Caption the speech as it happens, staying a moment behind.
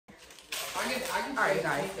Alright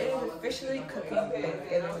guys, it is officially cooking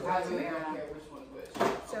Thanksgiving.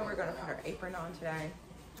 So we're gonna put our apron on today.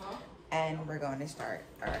 And we're going to start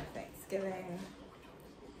our Thanksgiving.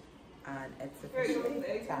 And it's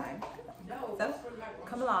officially time. So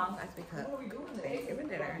come along as we cook Thanksgiving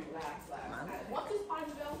dinner.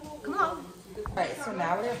 Come along. Alright, so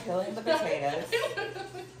now we're peeling the potatoes.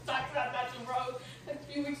 Talked about that a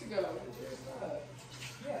few weeks ago.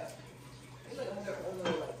 Yeah.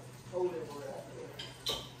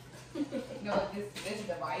 No, this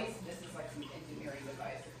device, this is like some engineering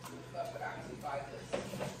device. That would actually buy this.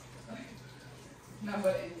 Not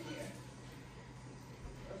but engineer.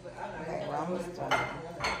 Okay, we're almost done.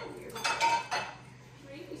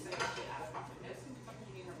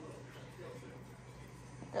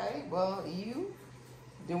 Okay, well, you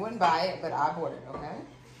wouldn't buy it, but I bought it, okay?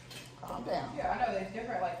 Calm down. Yeah, I know there's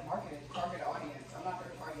different like target audience. I'm not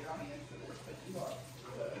their target audience for this, but you are.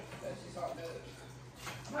 That's just how it goes.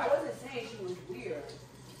 I wasn't saying she was weird.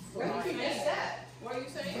 What did you just say? What are you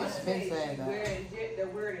saying? Who's been saying that? They're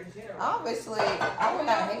weird in general. Obviously, I would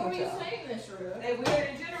not hang with What are you y'all. saying this, Rita? They're weird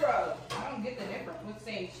in general. I don't get the difference. What's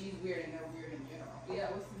saying she's weird and they're weird in general? Yeah,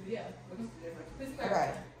 what's the difference? Please clarify. Okay,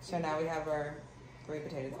 so now we have our 3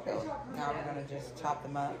 potatoes peeled. Now we're gonna just chop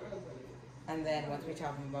them up. And then once we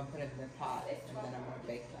chop them, we're gonna put it in the pot. And then I'm gonna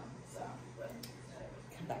bake them. So,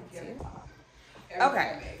 come back to you.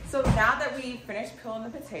 Okay, so now that we finished peeling the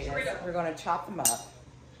potatoes, we're gonna chop them up.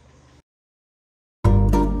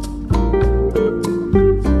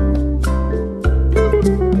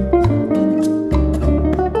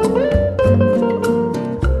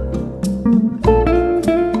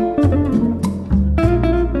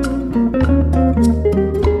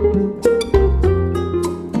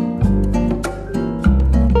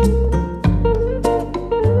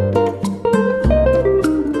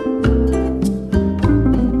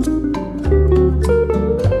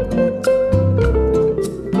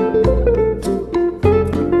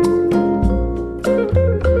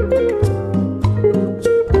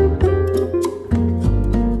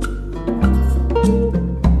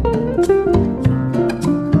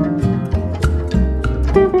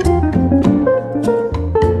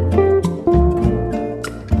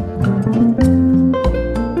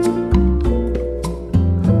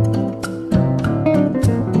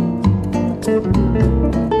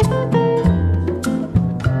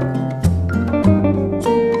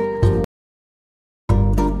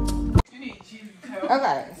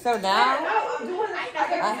 Okay, so now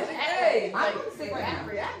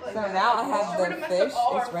I have the fish.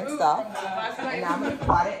 It's rinsed off, and now I'm gonna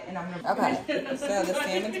pot it, and I'm gonna. Okay, so the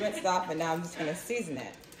salmon's rinsed off, and now I'm just gonna season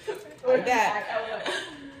it. Like that.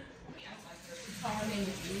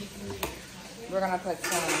 We're gonna put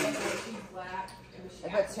some. I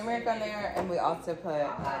put turmeric on there, and we also put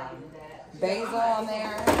basil on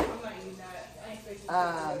there. I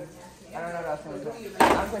don't know what else I'm gonna put.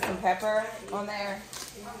 I'm gonna put some pepper on there.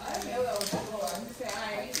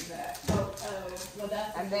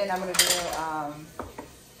 And then I'm gonna do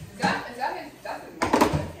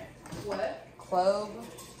clove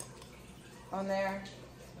on there.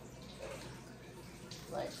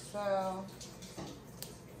 Like so.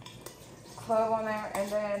 Clove on there, and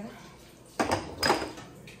then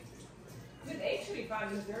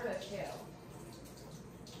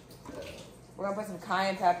we're gonna put some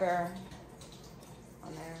cayenne pepper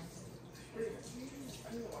on there.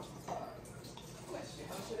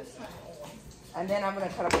 And then I'm gonna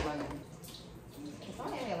cut up a lemon. Can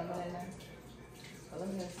someone hand me a lemon in there? A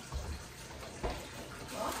lemon is.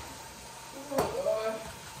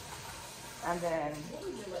 And then.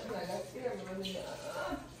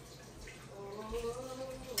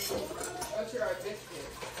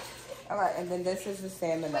 Alright, and then this is the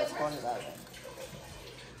salmon that's going to the oven.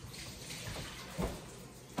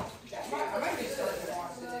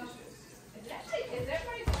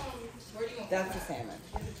 That's the salmon.